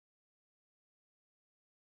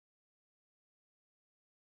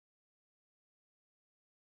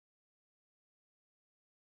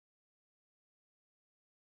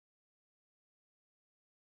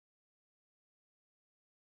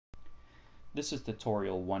This is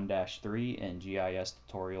tutorial 1-3 in GIS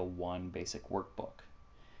tutorial 1 basic workbook.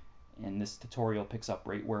 And this tutorial picks up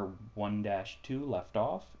right where 1-2 left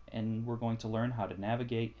off, and we're going to learn how to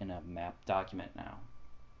navigate in a map document now.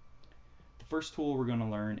 The first tool we're going to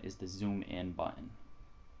learn is the zoom in button.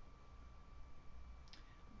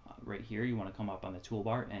 Right here you want to come up on the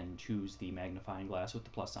toolbar and choose the magnifying glass with the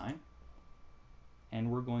plus sign.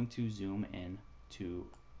 And we're going to zoom in to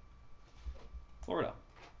Florida.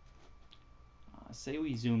 Say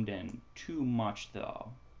we zoomed in too much though,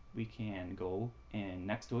 we can go and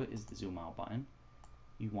next to it is the zoom out button.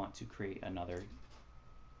 You want to create another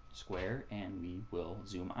square and we will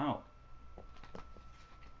zoom out.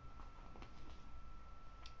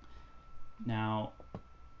 Now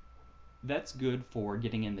that's good for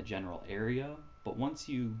getting in the general area, but once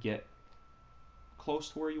you get close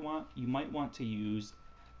to where you want, you might want to use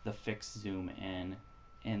the fixed zoom in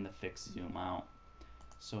and the fixed zoom out.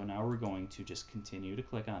 So now we're going to just continue to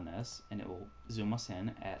click on this and it will zoom us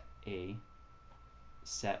in at a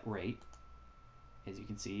set rate. As you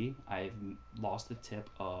can see, I've lost the tip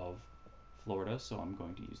of Florida, so I'm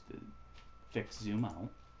going to use the fixed zoom out.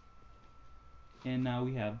 And now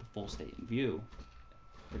we have the full state in view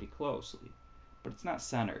pretty closely, but it's not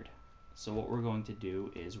centered. So what we're going to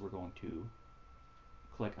do is we're going to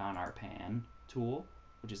click on our pan tool,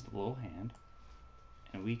 which is the little hand,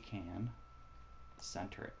 and we can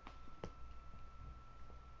center it.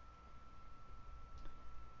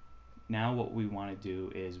 Now what we want to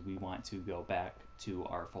do is we want to go back to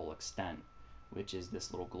our full extent, which is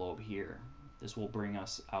this little globe here. This will bring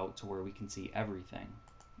us out to where we can see everything.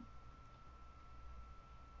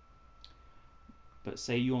 But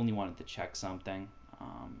say you only wanted to check something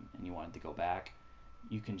and you wanted to go back,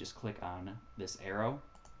 you can just click on this arrow,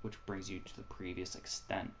 which brings you to the previous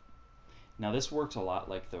extent. Now this works a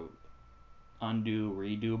lot like the undo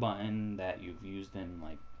redo button that you've used in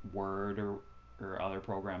like Word or other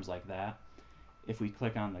programs like that. If we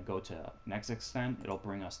click on the go to next extent, it'll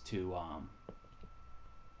bring us to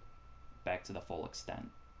back to the full extent,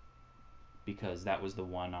 because that was the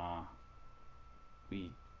one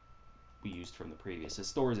we used from the previous. It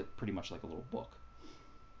stores it pretty much like a little book.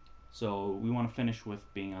 So we want to finish with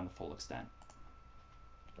being on the full extent.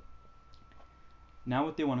 Now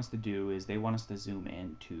what they want us to do is they want us to zoom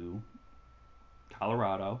into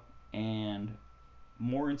Colorado and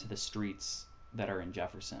more into the streets that are in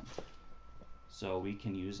Jefferson. So we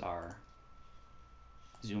can use our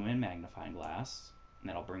zoom in magnifying glass and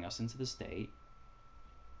that'll bring us into the state,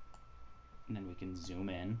 and then we can zoom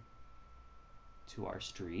in to our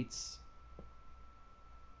streets,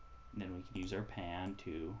 and then we can use our pan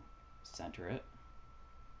to center it.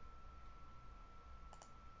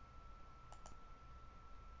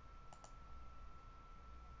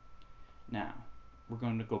 Now we're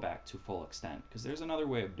going to go back to full extent because there's another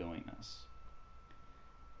way of doing this.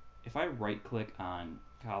 If I right click on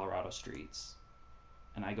Colorado streets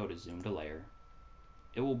and I go to zoom to layer,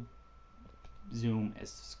 it will zoom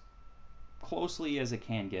as closely as it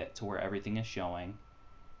can get to where everything is showing,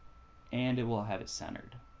 and it will have it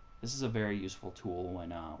centered. This is a very useful tool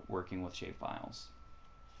when working with shapefiles.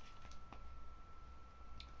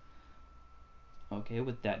 Okay,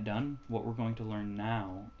 with that done, what we're going to learn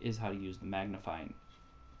now is how to use the magnifying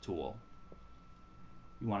tool.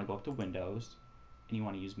 You want to go up to Windows and you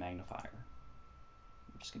want to use magnifier.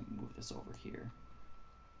 I'm just going to move this over here.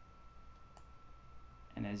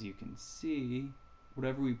 And as you can see,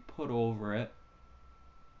 whatever we put over it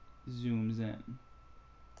zooms in.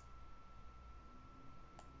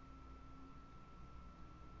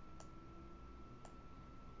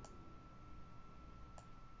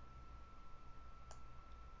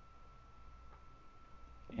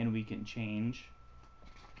 And we can change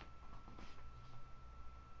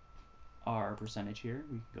our percentage here.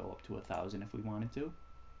 We can go up to 1,000 if we wanted to.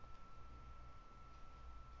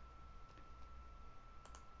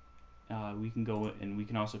 We can go and we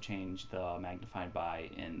can also change the magnified by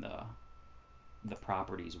in the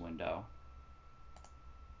properties window.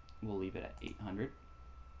 We'll leave it at 800.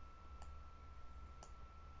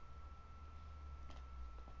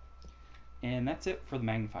 And that's it for the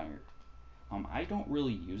magnifier. I don't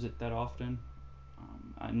really use it that often.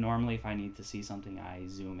 Normally if I need to see something, I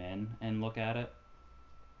zoom in and look at it.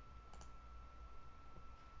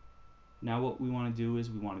 Now what we want to do is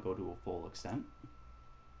we want to go to a full extent.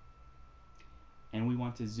 And we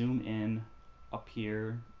want to zoom in up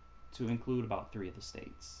here to include about 3 of the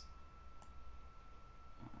states.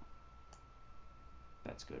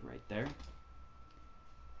 That's good right there.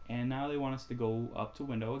 And now they want us to go up to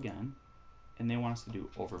window again, and they want us to do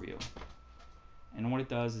overview. And what it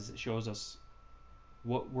does is it shows us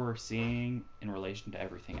what we're seeing in relation to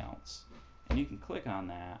everything else. And you can click on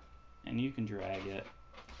that and you can drag it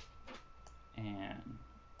and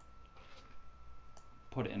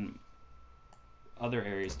put it in other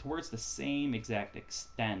areas towards the same exact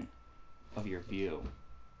extent of your view.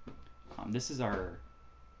 This is our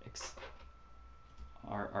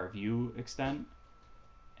view extent.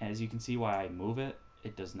 As you can see, why I move it,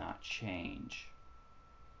 it does not change.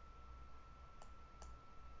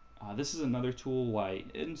 This is another tool why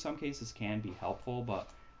in some cases can be helpful, but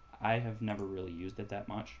I have never really used it that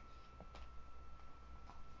much.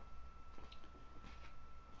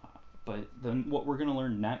 But then what we're going to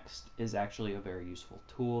learn next is actually a very useful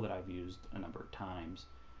tool that I've used a number of times.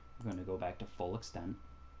 We're going to go back to full extent.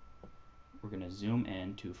 We're going to zoom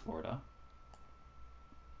in to Florida.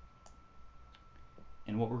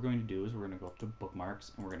 And what we're going to do is we're going to go up to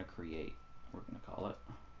bookmarks and we're going to create. We're going to call it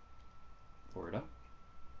Florida.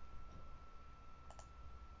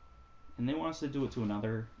 And they want us to do it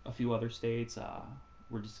to a few other states.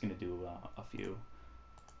 We're just going to do a few.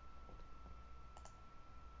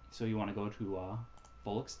 So you want to go to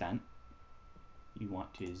full extent. You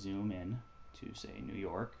want to zoom in to, say, New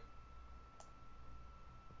York.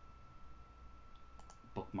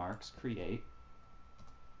 Bookmarks, create,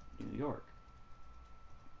 New York.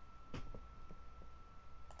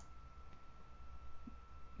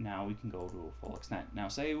 Now we can go to a full extent. Now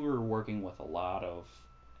say we're working with a lot of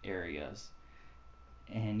areas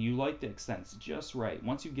and you like the extents just right.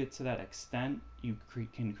 Once you get to that extent, you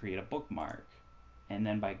can create a bookmark. And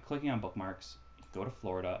then by clicking on bookmarks, you go to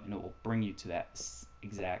Florida and it will bring you to that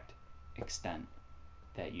exact extent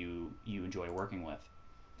that you enjoy working with.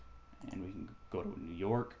 And we can go to New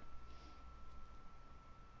York.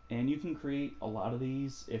 And you can create a lot of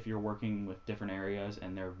these if you're working with different areas,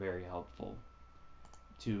 and they're very helpful.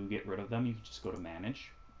 To get rid of them, you can just go to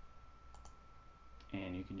Manage.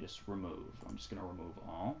 And you can just remove. I'm just going to remove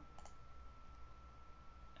all.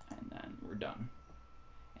 And then we're done.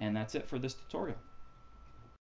 And that's it for this tutorial.